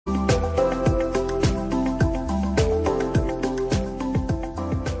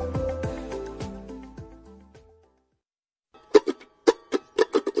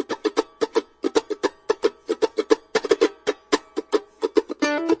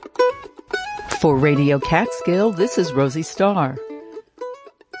For Radio Catskill, this is Rosie Starr.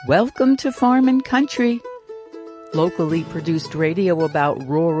 Welcome to Farm and Country, locally produced radio about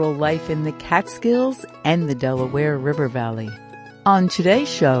rural life in the Catskills and the Delaware River Valley. On today's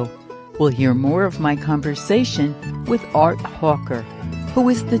show, we'll hear more of my conversation with Art Hawker, who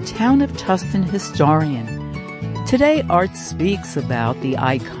is the town of Tusten historian. Today, Art speaks about the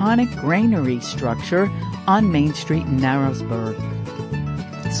iconic granary structure on Main Street in Narrowsburg.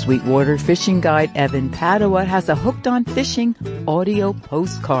 Sweetwater fishing guide Evan Padua has a Hooked on Fishing audio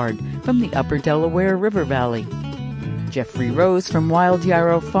postcard from the Upper Delaware River Valley. Jeffrey Rose from Wild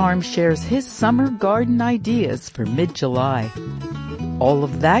Yarrow Farm shares his summer garden ideas for mid-July. All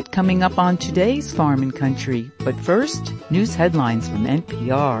of that coming up on today's Farm and Country. But first, news headlines from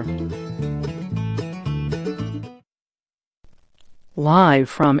NPR. Live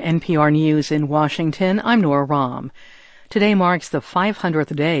from NPR News in Washington, I'm Nora Rahm. Today marks the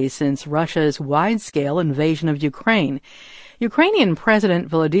 500th day since Russia's wide-scale invasion of Ukraine. Ukrainian President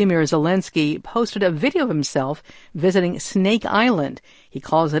Volodymyr Zelensky posted a video of himself visiting Snake Island. He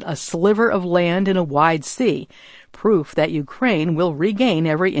calls it a sliver of land in a wide sea, proof that Ukraine will regain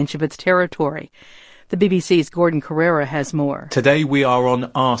every inch of its territory. The BBC's Gordon Carrera has more. Today we are on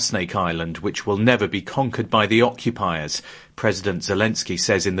our Snake Island, which will never be conquered by the occupiers, President Zelensky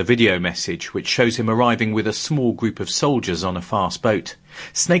says in the video message, which shows him arriving with a small group of soldiers on a fast boat.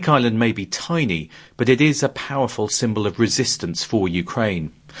 Snake Island may be tiny, but it is a powerful symbol of resistance for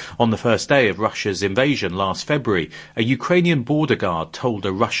Ukraine. On the first day of Russia's invasion last February, a Ukrainian border guard told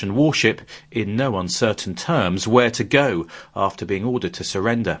a Russian warship, in no uncertain terms, where to go after being ordered to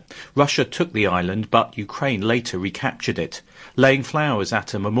surrender. Russia took the island, but Ukraine later recaptured it. Laying flowers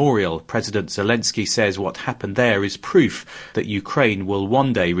at a memorial, President Zelensky says what happened there is proof that Ukraine will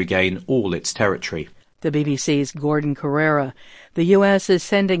one day regain all its territory. The BBC's Gordon Carrera. The U.S. is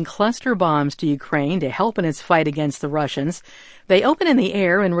sending cluster bombs to Ukraine to help in its fight against the Russians. They open in the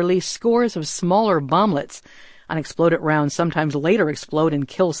air and release scores of smaller bomblets. Unexploded rounds sometimes later explode and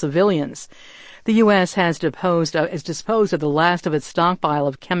kill civilians. The U.S. has disposed of the last of its stockpile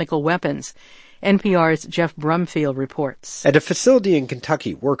of chemical weapons. NPR's Jeff Brumfield reports. At a facility in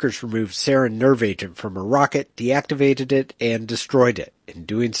Kentucky, workers removed sarin nerve agent from a rocket, deactivated it, and destroyed it. In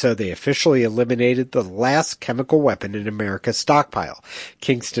doing so, they officially eliminated the last chemical weapon in America's stockpile.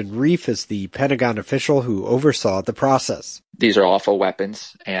 Kingston Reef is the Pentagon official who oversaw the process. These are awful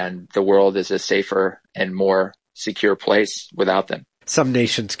weapons, and the world is a safer and more secure place without them. Some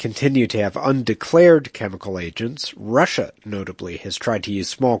nations continue to have undeclared chemical agents. Russia, notably, has tried to use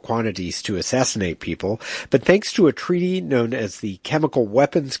small quantities to assassinate people, but thanks to a treaty known as the Chemical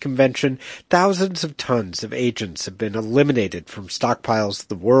Weapons Convention, thousands of tons of agents have been eliminated from stockpiles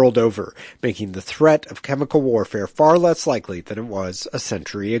the world over, making the threat of chemical warfare far less likely than it was a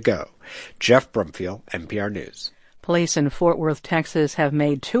century ago. Jeff Brumfield, NPR News. Police in Fort Worth, Texas, have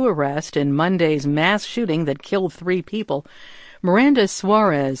made 2 arrests in Monday's mass shooting that killed 3 people. Miranda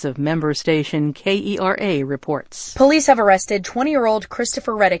Suarez of member station KERA reports. Police have arrested 20-year-old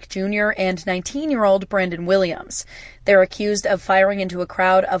Christopher Reddick Jr. and 19-year-old Brandon Williams. They're accused of firing into a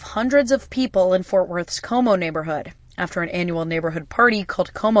crowd of hundreds of people in Fort Worth's Como neighborhood after an annual neighborhood party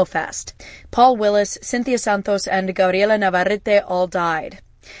called Como Fest. Paul Willis, Cynthia Santos, and Gabriela Navarrete all died.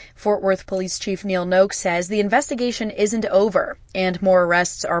 Fort Worth Police Chief Neil Noakes says the investigation isn't over and more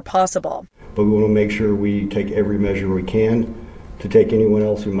arrests are possible. But we want to make sure we take every measure we can to take anyone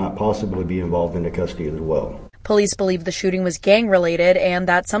else who might possibly be involved into custody as well. Police believe the shooting was gang-related and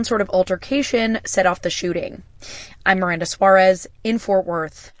that some sort of altercation set off the shooting. I'm Miranda Suarez in Fort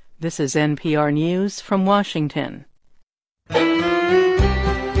Worth. This is NPR News from Washington.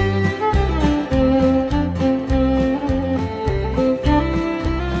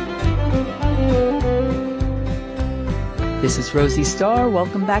 This is Rosie Starr.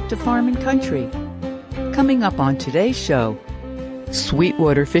 Welcome back to Farm and Country. Coming up on today's show,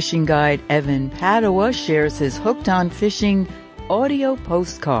 Sweetwater fishing guide Evan Padua shares his Hooked on Fishing audio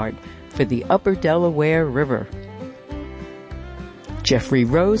postcard for the Upper Delaware River. Jeffrey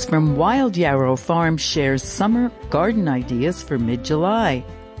Rose from Wild Yarrow Farm shares summer garden ideas for mid-July.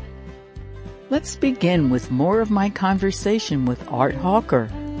 Let's begin with more of my conversation with Art Hawker,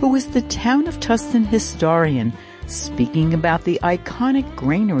 who is the town of Tusten historian, speaking about the iconic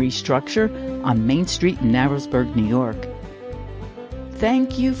granary structure on Main Street in Narrowsburg, New York.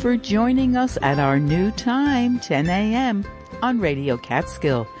 Thank you for joining us at our new time, 10 a.m., on Radio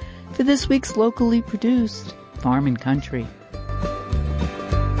Catskill, for this week's locally produced Farm and Country.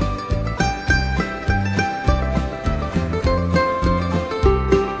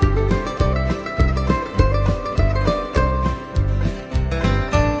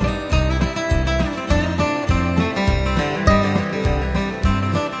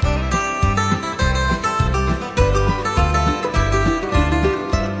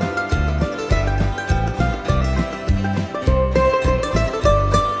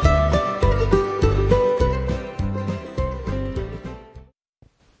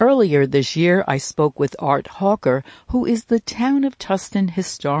 Earlier this year, I spoke with Art Hawker, who is the Town of Tusten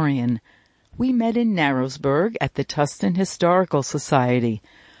historian. We met in Narrowsburg at the Tusten Historical Society,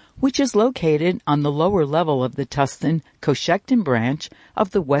 which is located on the lower level of the Tusten-Coshocton branch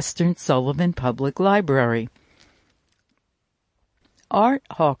of the Western Sullivan Public Library. Art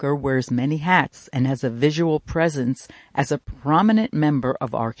Hawker wears many hats and has a visual presence as a prominent member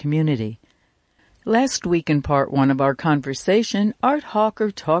of our community. Last week in part one of our conversation, Art Hawker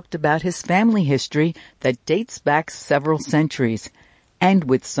talked about his family history that dates back several centuries. And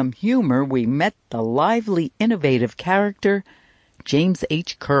with some humor, we met the lively, innovative character, James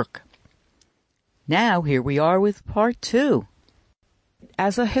H. Kirk. Now, here we are with part two.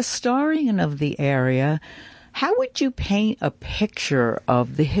 As a historian of the area, how would you paint a picture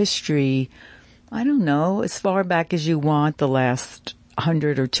of the history, I don't know, as far back as you want, the last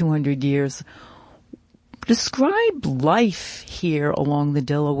 100 or 200 years? Describe life here along the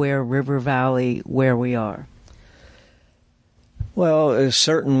Delaware River Valley where we are. Well,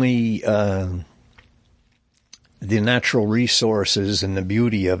 certainly the natural resources and the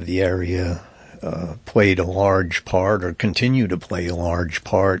beauty of the area played a large part, or continue to play a large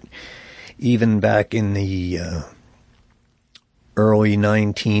part, even back in the early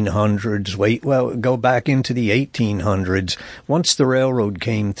 1900s. Go back into the 1800s. Once the railroad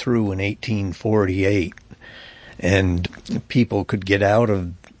came through in 1848, and people could get out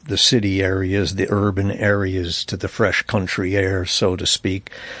of the city areas, the urban areas, to the fresh country air, so to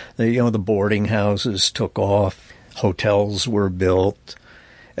speak. The boarding houses took off, hotels were built.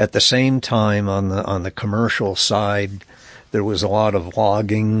 At the same time, on the commercial side, there was a lot of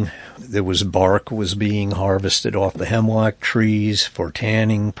logging. There was bark was being harvested off the hemlock trees for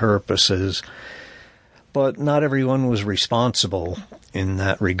tanning purposes. But not everyone was responsible in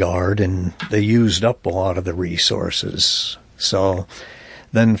that regard, and they used up a lot of the resources. So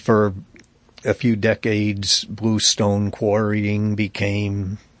then for a few decades, bluestone quarrying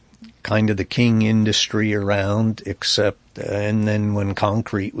became kind of the king industry around, and then when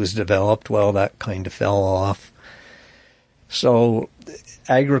concrete was developed, that kind of fell off. So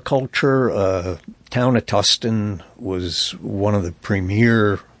agriculture, town of Tusten was one of the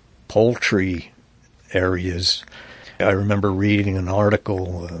premier poultry areas. I remember reading an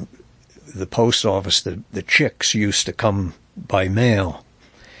article, the post office, the chicks used to come by mail.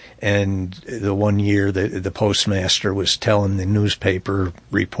 And the one year the postmaster was telling the newspaper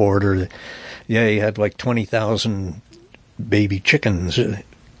reporter that, he had like 20,000 baby chickens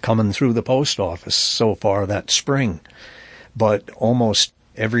coming through the post office so far that spring. But almost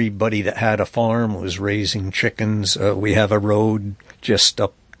everybody that had a farm was raising chickens. We have a road just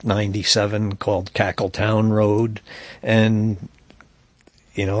up 97 called Cackletown Road, and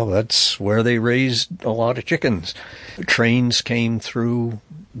that's where they raised a lot of chickens. Trains came through.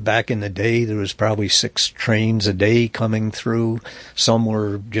 Back in the day, there was probably 6 trains a day coming through. Some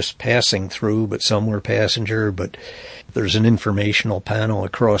were just passing through, but some were passenger. But there's an informational panel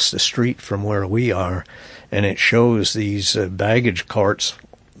across the street from where we are, and it shows these baggage carts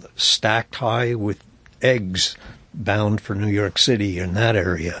stacked high with eggs bound for New York City in that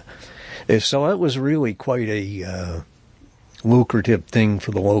area. So that was really quite a lucrative thing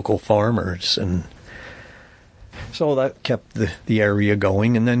for the local farmers, and so that kept the area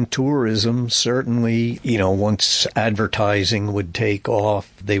going. And then tourism, certainly, once advertising would take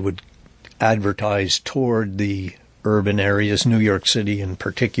off, they would advertise toward the urban areas, New York City in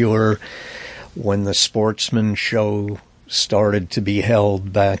particular. When the Sportsman Show started to be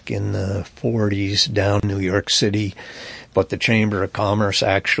held back in the 40s down New York City, but the Chamber of Commerce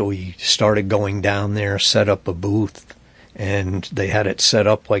actually started going down there, set up a booth, and they had it set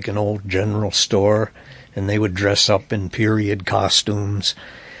up like an old general store, and they would dress up in period costumes.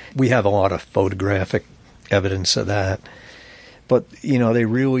 We have a lot of photographic evidence of that. But, they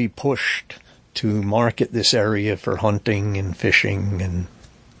really pushed to market this area for hunting and fishing and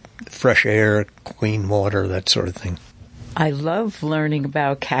fresh air, clean water, that sort of thing. I love learning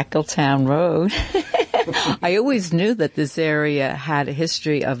about Cackletown Road. I always knew that this area had a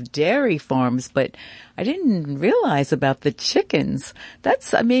history of dairy farms, but I didn't realize about the chickens.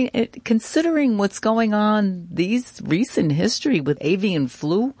 Considering what's going on, these recent history with avian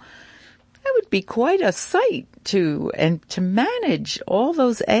flu, that would be quite a sight to manage all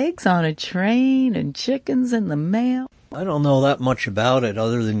those eggs on a train and chickens in the mail. I don't know that much about it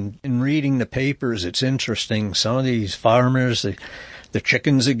other than in reading the papers. It's interesting. Some of these farmers, the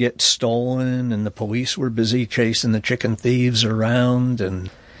chickens would get stolen, and the police were busy chasing the chicken thieves around, and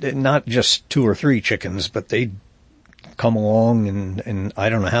not just 2 or 3 chickens, but they'd come along and I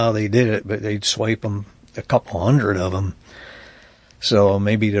don't know how they did it, but they'd swipe them, a couple hundred of them. So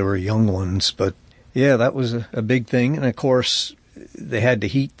maybe there were young ones, but yeah, that was a big thing. And of course, they had to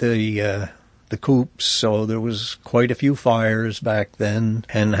heat the coops, so there was quite a few fires back then,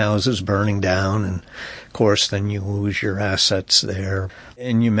 hen houses burning down, and of course then you lose your assets there.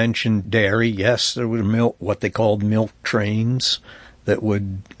 And you mentioned dairy. Yes, there was what they called milk trains that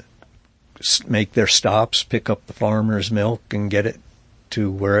would make their stops, pick up the farmer's milk and get it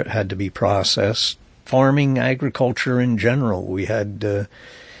to where it had to be processed. Farming, agriculture in general. We had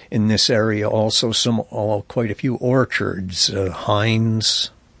in this area also quite a few orchards, Heinz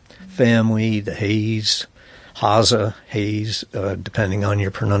family, the Hayes, Haza Hayes, depending on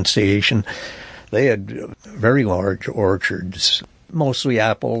your pronunciation. They had very large orchards, mostly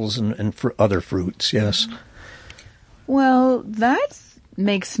apples and other fruits, yes. Well, that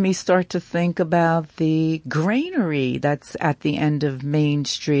makes me start to think about the granary that's at the end of Main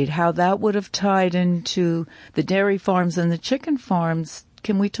Street, how that would have tied into the dairy farms and the chicken farms.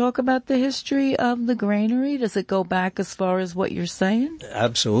 Can we talk about the history of the granary? Does it go back as far as what you're saying?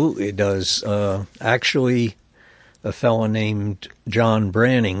 Absolutely, it does. Actually, a fellow named John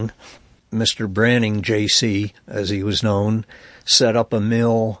Branning, Mr. Branning, J.C., as he was known, set up a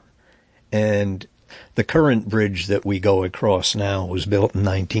mill, and the current bridge that we go across now was built in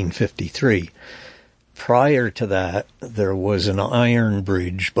 1953. Prior to that, there was an iron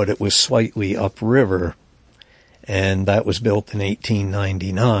bridge, but it was slightly upriver, and that was built in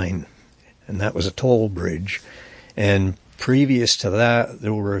 1899, and that was a toll bridge. And previous to that,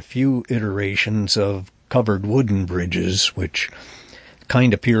 there were a few iterations of covered wooden bridges, which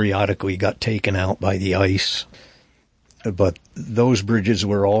kind of periodically got taken out by the ice. But those bridges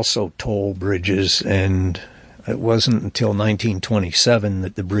were also toll bridges, and it wasn't until 1927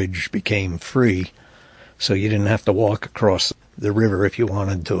 that the bridge became free. So you didn't have to walk across the river if you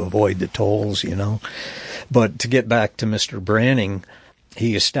wanted to avoid the tolls, you know. But to get back to Mr. Branning,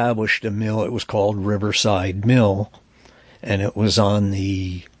 he established a mill. It was called Riverside Mill, and it was on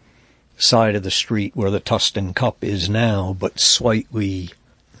the side of the street where the Tusten Cup is now, but slightly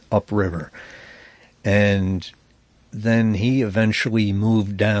upriver. And then he eventually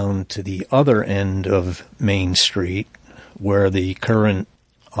moved down to the other end of Main Street, where the current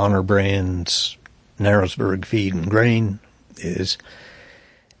Honor Brands Narrowsburg Feed and Grain is,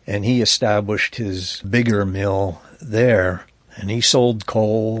 and he established his bigger mill there, and he sold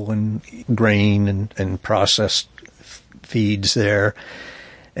coal and grain and processed feeds there.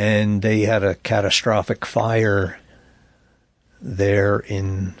 And they had a catastrophic fire there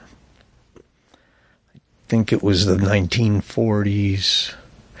in, I think it was the 1940s,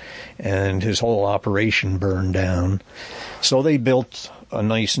 and his whole operation burned down. So they built a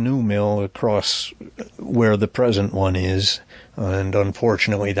nice new mill across where the present one is, and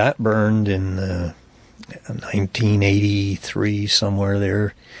unfortunately that burned in 1983, somewhere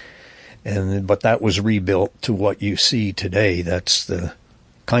there. But that was rebuilt to what you see today. That's the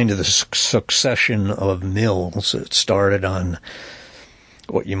kind of the succession of mills. It started on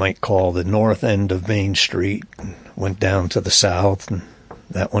what you might call the north end of Main Street, and went down to the south, and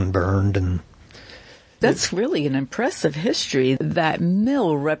that one burned. And that's really an impressive history. That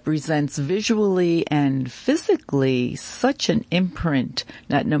mill represents visually and physically such an imprint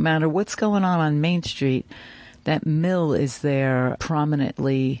that no matter what's going on Main Street, that mill is there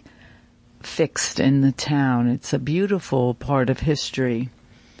prominently fixed in the town. It's a beautiful part of history.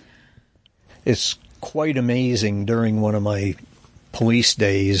 It's quite amazing. During one of my police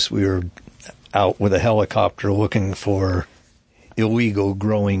days, we were out with a helicopter looking for illegal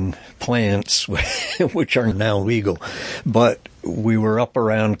growing plants, which are now legal. But we were up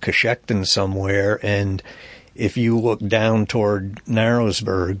around Coshecton somewhere, and if you look down toward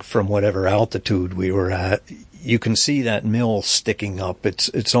Narrowsburg from whatever altitude we were at, you can see that mill sticking up.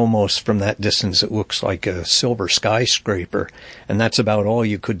 It's almost, from that distance, it looks like a silver skyscraper. And that's about all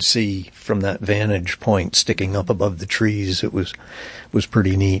you could see from that vantage point sticking up above the trees. It was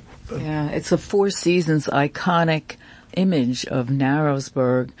pretty neat. Yeah, it's a Four Seasons iconic image of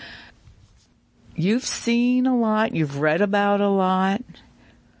Narrowsburg. You've seen a lot, you've read about a lot.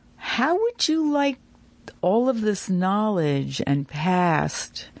 How would you like all of this knowledge and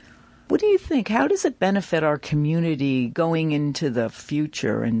past? What do you think? How does it benefit our community going into the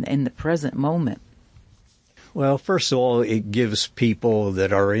future and in the present moment? Well, first of all, it gives people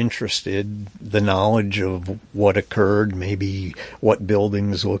that are interested the knowledge of what occurred, maybe what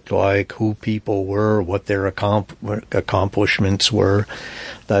buildings looked like, who people were, what their accomplishments were,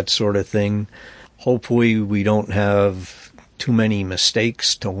 that sort of thing. Hopefully we don't have too many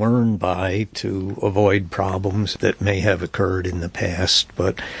mistakes to learn by to avoid problems that may have occurred in the past.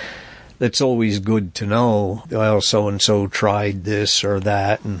 But that's always good to know. Well, so-and-so tried this or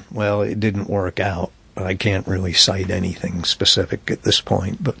that, and, well, it didn't work out. I can't really cite anything specific at this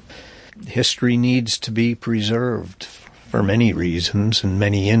point, but history needs to be preserved for many reasons and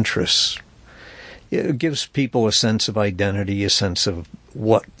many interests. It gives people a sense of identity, a sense of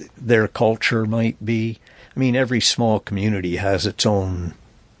what their culture might be. I mean, every small community has its own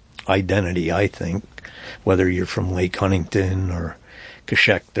identity, I think, whether you're from Lake Huntington or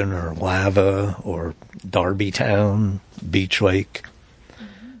Coshocton or Lava or Darbytown, Beach Lake.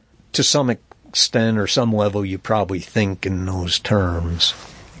 Mm-hmm. To some extent or some level, you probably think in those terms.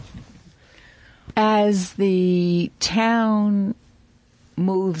 As the town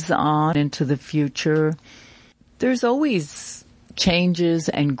moves on into the future, there's always changes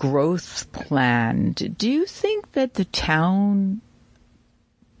and growth planned. Do you think that the town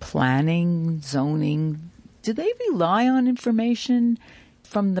planning, zoning, do they rely on information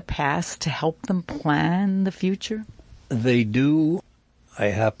from the past to help them plan the future? They do. I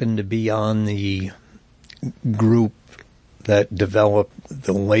happen to be on the group that developed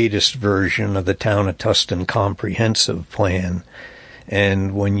the latest version of the Town of Tusten Comprehensive Plan.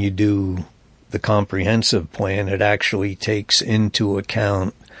 And when you do the comprehensive plan, it actually takes into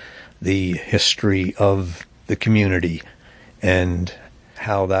account the history of the community and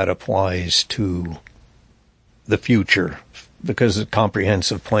how that applies to the future. Because the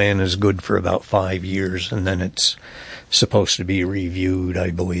comprehensive plan is good for about 5 years, and then it's supposed to be reviewed, I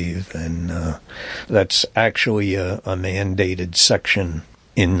believe. And that's actually a mandated section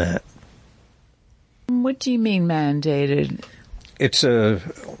in that. What do you mean mandated? It's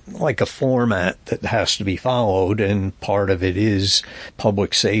like a format that has to be followed, and part of it is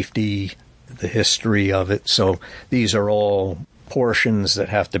public safety, the history of it. So these are all portions that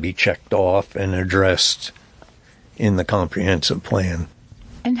have to be checked off and addressed in the comprehensive plan.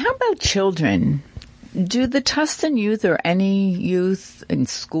 And how about children? Do the Tusten youth or any youth in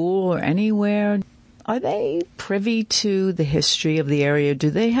school or anywhere, are they privy to the history of the area?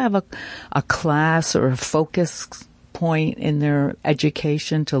 Do they have a class or a focus point in their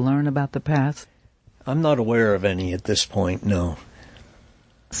education to learn about the past? I'm not aware of any at this point, no.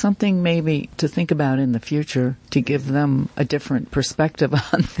 Something maybe to think about in the future to give them a different perspective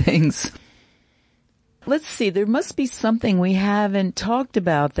on things. Let's see, there must be something we haven't talked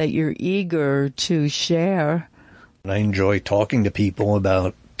about that you're eager to share. I enjoy talking to people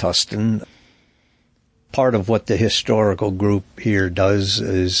about Tusten. Part of what the historical group here does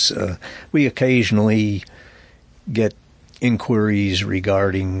is we occasionally get inquiries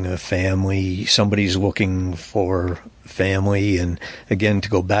regarding a family. Somebody's looking for family, and again, to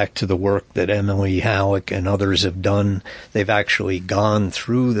go back to the work that Emily Halleck and others have done, they've actually gone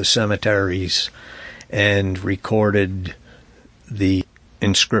through the cemeteries and recorded the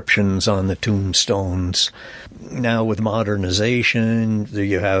inscriptions on the tombstones. Now with modernization,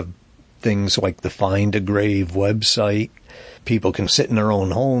 you have things like the Find a Grave website. People can sit in their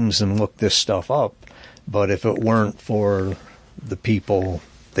own homes and look this stuff up. But if it weren't for the people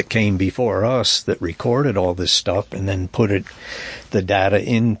that came before us that recorded all this stuff and then put the data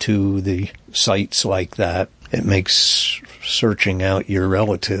into the sites like that, it makes searching out your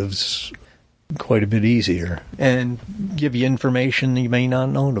relatives quite a bit easier and give you information you may not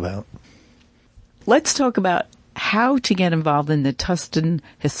know about. Let's talk about how to get involved in the Tusten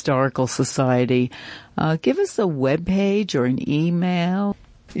Historical Society. Give us a webpage or an email.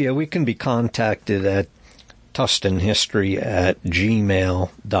 Yeah, we can be contacted at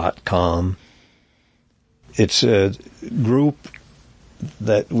tustenhistory@gmail.com. It's a group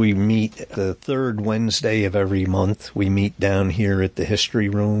that we meet the third Wednesday of every month. We meet down here at the History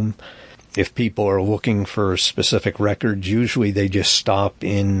Room. If people are looking for specific records, usually they just stop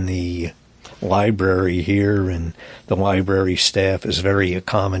in the library here, and the library staff is very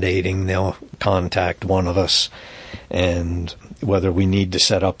accommodating. They'll contact one of us, and whether we need to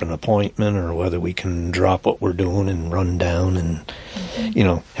set up an appointment or whether we can drop what we're doing and run down and,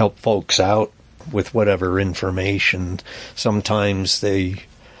 help folks out with whatever information. Sometimes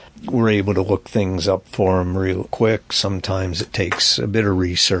we're able to look things up for them real quick. Sometimes it takes a bit of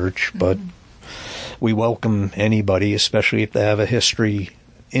research, but we welcome anybody, especially if they have a history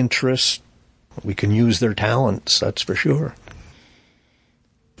interest. We can use their talents, that's for sure.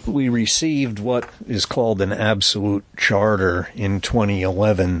 We received what is called an absolute charter in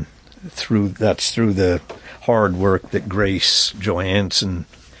 2011 through the hard work that Grace Johansson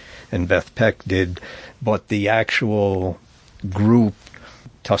and Beth Peck did, but the actual group,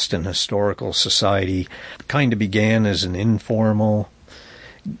 Tusten Historical Society, kind of began as an informal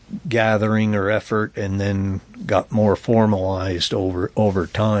gathering or effort, and then got more formalized over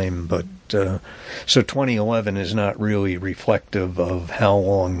time. But so 2011 is not really reflective of how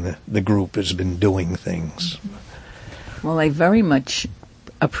long the group has been doing things. Well, I very much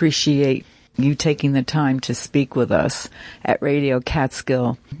appreciate you taking the time to speak with us at Radio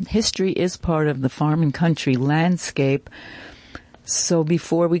Catskill. History is part of the farm and country landscape. So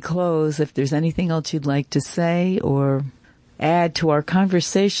before we close, if there's anything else you'd like to say or add to our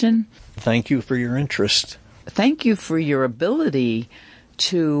conversation. Thank you for your interest. Thank you for your ability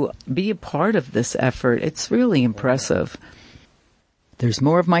to be a part of this effort. It's really impressive. There's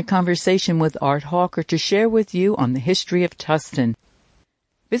more of my conversation with Art Hawker to share with you on the history of Tusten.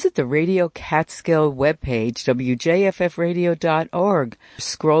 Visit the Radio Catskill webpage, wjffradio.org.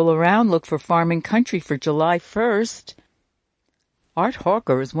 Scroll around, look for Farm and Country for July 1st. Art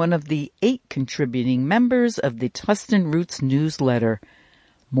Hawker is one of the 8 contributing members of the Tusten Roots newsletter.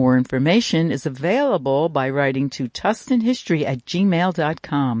 More information is available by writing to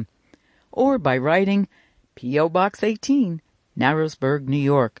tustenhistory@gmail.com or by writing P.O. Box 18, Narrowsburg, New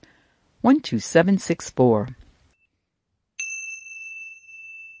York, 12764.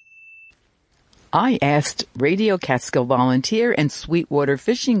 I asked Radio Catskill volunteer and Sweetwater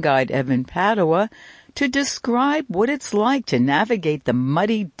fishing guide Evan Padua to describe what it's like to navigate the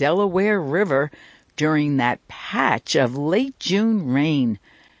muddy Delaware River during that patch of late June rain.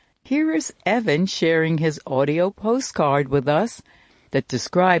 Here is Evan sharing his audio postcard with us that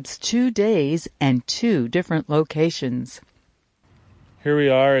describes 2 days and 2 different locations. Here we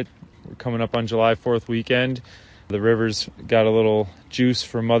are. We're coming up on July 4th weekend. The river's got a little juice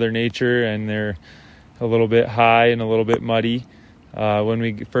from Mother Nature, and they're a little bit high and a little bit muddy. When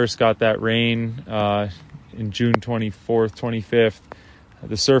we first got that rain in June 24th, 25th,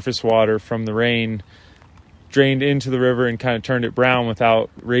 the surface water from the rain drained into the river and kind of turned it brown without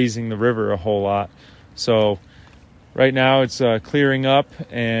raising the river a whole lot. So right now it's clearing up,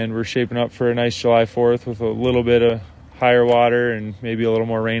 and we're shaping up for a nice July 4th with a little bit of higher water and maybe a little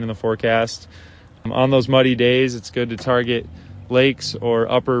more rain in the forecast. On those muddy days, it's good to target lakes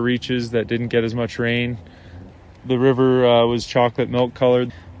or upper reaches that didn't get as much rain. The river was chocolate milk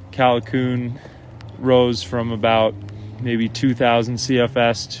colored. Calicoon rose from about maybe 2,000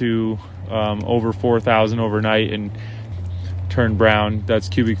 CFS to over 4,000 overnight and turned brown. That's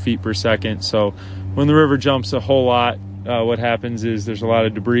cubic feet per second. So when the river jumps a whole lot, what happens is there's a lot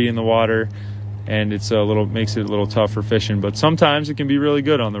of debris in the water, and makes it a little tough for fishing. But sometimes it can be really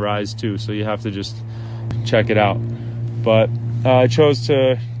good on the rise too, so you have to just check it out. But I chose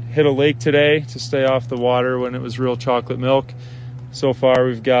to hit a lake today to stay off the water when it was real chocolate milk. So far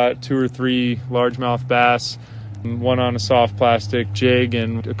we've got 2 or 3 largemouth bass, 1 on a soft plastic jig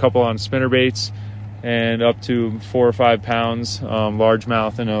and a couple on spinner baits, and up to 4 or 5 pounds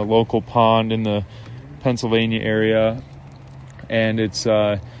largemouth in a local pond in the Pennsylvania area. And it's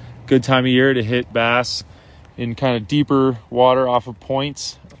a good time of year to hit bass in kind of deeper water off of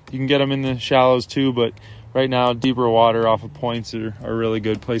points. You can get them in the shallows too, but right now deeper water off of points are really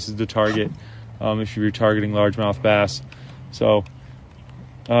good places to target if you're targeting largemouth bass. So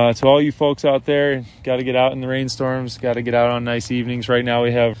to all you folks out there, got to get out in the rainstorms, got to get out on nice evenings. Right now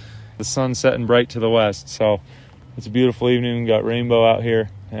we have the sun setting bright to the west, so it's a beautiful evening. We've got rainbow out here,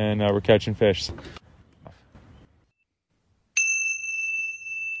 and we're catching fish.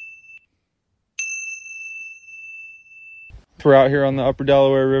 We're out here on the upper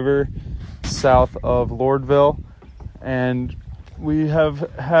Delaware River, south of Lordville, and we have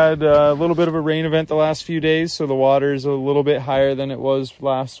had a little bit of a rain event the last few days, so the water is a little bit higher than it was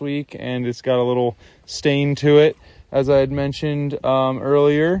last week, and it's got a little stain to it, as I had mentioned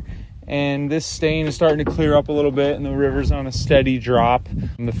earlier. And this stain is starting to clear up a little bit, and the river's on a steady drop.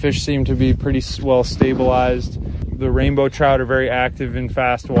 And the fish seem to be pretty well stabilized. The rainbow trout are very active in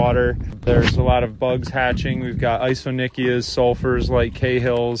fast water. There's a lot of bugs hatching. We've got isonychias, sulfurs like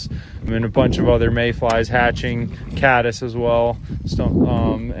Cahills, and a bunch of other mayflies hatching, caddis as well.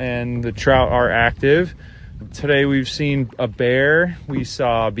 And the trout are active. Today we've seen a bear, we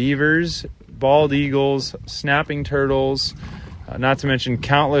saw beavers, bald eagles, snapping turtles, not to mention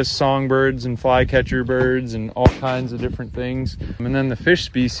countless songbirds and flycatcher birds and all kinds of different things. And then the fish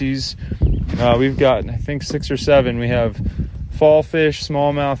species, we've got, I think, 6 or 7. We have fall fish,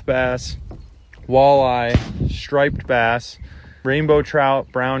 smallmouth bass, walleye, striped bass, rainbow trout,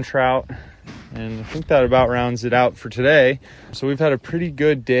 brown trout, and I think that about rounds it out for today. So we've had a pretty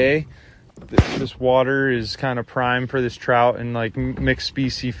good day. This water is kind of prime for this trout and like mixed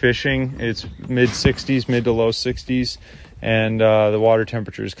species fishing. It's mid to low 60s. And the water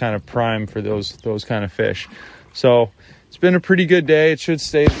temperature is kind of prime for those kind of fish. So It's been a pretty good day. It should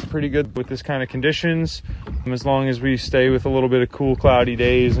stay pretty good with this kind of conditions, as long as we stay with a little bit of cool, cloudy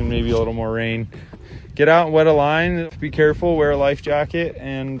days and maybe a little more rain. Get out and wet a line. Be careful. Wear a life jacket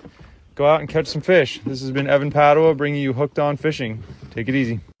and go out and catch some fish. This has been Evan Padua bringing you Hooked on Fishing. Take it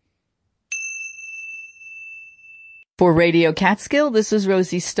easy. For Radio Catskill, this is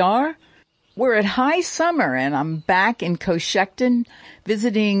Rosie Starr. We're at high summer, and I'm back in Coshocton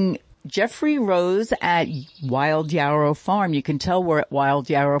visiting Jeffrey Rose at Wild Yarrow Farm. You can tell we're at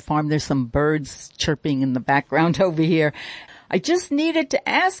Wild Yarrow Farm. There's some birds chirping in the background over here. I just needed to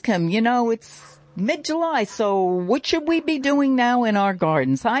ask him, it's mid-July, so what should we be doing now in our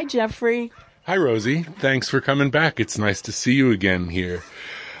gardens? Hi, Jeffrey. Hi, Rosie. Thanks for coming back. It's nice to see you again here.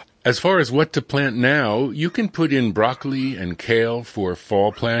 As far as what to plant now, you can put in broccoli and kale for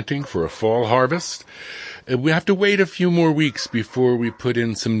fall planting, for a fall harvest. We have to wait a few more weeks before we put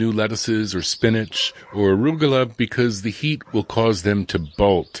in some new lettuces or spinach or arugula because the heat will cause them to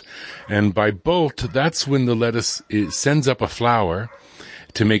bolt. And by bolt, that's when the lettuce sends up a flower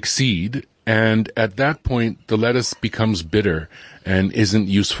to make seed. And at that point, the lettuce becomes bitter and isn't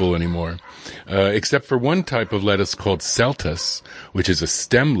useful anymore. Except for one type of lettuce called Celtus, which is a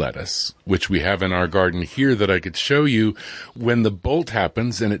stem lettuce, which we have in our garden here that I could show you. When the bolt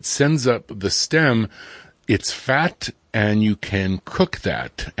happens and it sends up the stem, it's fat, and you can cook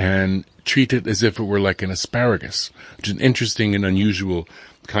that and treat it as if it were like an asparagus, which is an interesting and unusual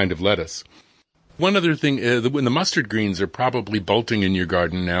kind of lettuce. One other thing, when the mustard greens are probably bolting in your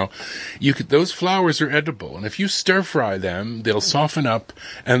garden now, those flowers are edible. And if you stir fry them, they'll soften up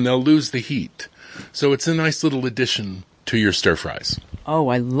and they'll lose the heat. So it's a nice little addition to your stir fries. Oh,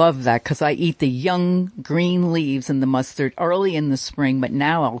 I love that because I eat the young green leaves in the mustard early in the spring, but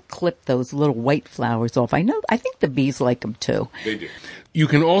now I'll clip those little white flowers off. I think the bees like them too. They do. You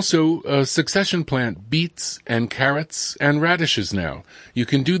can also succession plant beets and carrots and radishes now. You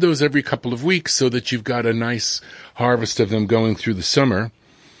can do those every couple of weeks so that you've got a nice harvest of them going through the summer.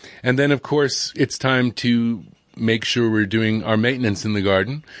 And then, of course, it's time to make sure we're doing our maintenance in the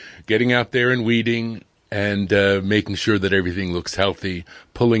garden, getting out there and weeding and making sure that everything looks healthy,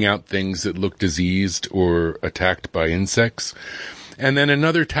 pulling out things that look diseased or attacked by insects. And then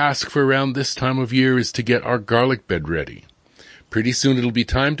another task for around this time of year is to get our garlic bed ready. Pretty soon it'll be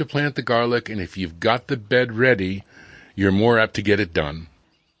time to plant the garlic, and if you've got the bed ready, you're more apt to get it done.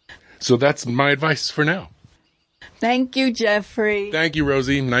 So that's my advice for now. Thank you, Jeffrey. Thank you,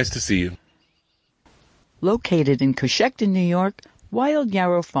 Rosie. Nice to see you. Located in Coshocton, New York, Wild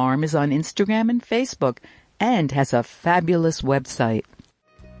Yarrow Farm is on Instagram and Facebook and has a fabulous website.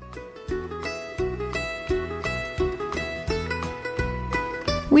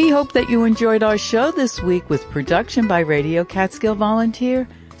 We hope that you enjoyed our show this week with production by Radio Catskill Volunteer,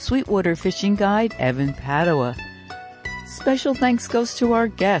 Sweetwater Fishing Guide, Evan Padua. Special thanks goes to our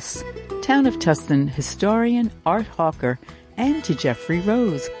guests, Town of Tusten historian Art Hawker, and to Jeffrey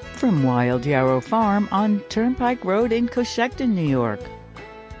Rose from Wild Yarrow Farm on Turnpike Road in Coshocton, New York.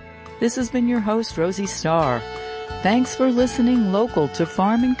 This has been your host, Rosie Starr. Thanks for listening local to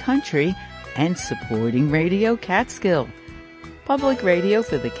Farm and Country and supporting Radio Catskill, public radio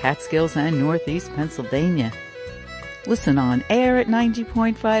for the Catskills and Northeast Pennsylvania. Listen on air at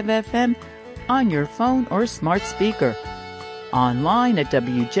 90.5 FM, on your phone or smart speaker, online at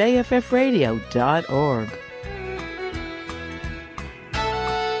WJFFradio.org.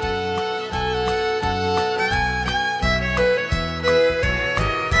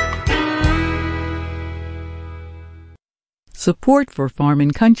 Support for Farm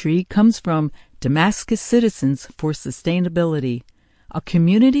and Country comes from Damascus Citizens for Sustainability, a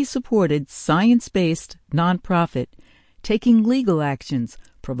community-supported, science-based nonprofit taking legal actions,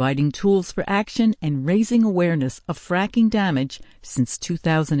 providing tools for action, and raising awareness of fracking damage since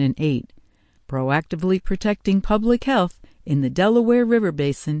 2008, proactively protecting public health in the Delaware River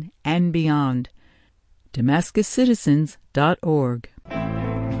Basin and beyond. DamascusCitizens.org.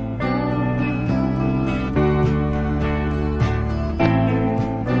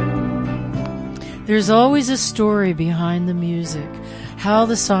 There's always a story behind the music, how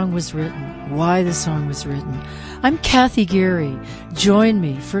the song was written, why the song was written. I'm Kathy Geary. Join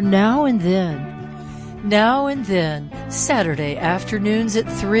me for Now and Then. Now and Then, Saturday afternoons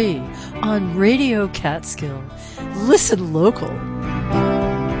at 3 on Radio Catskill. Listen local.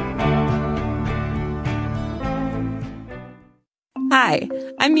 Hi,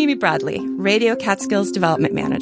 I'm Mimi Bradley, Radio Catskill's Development Manager.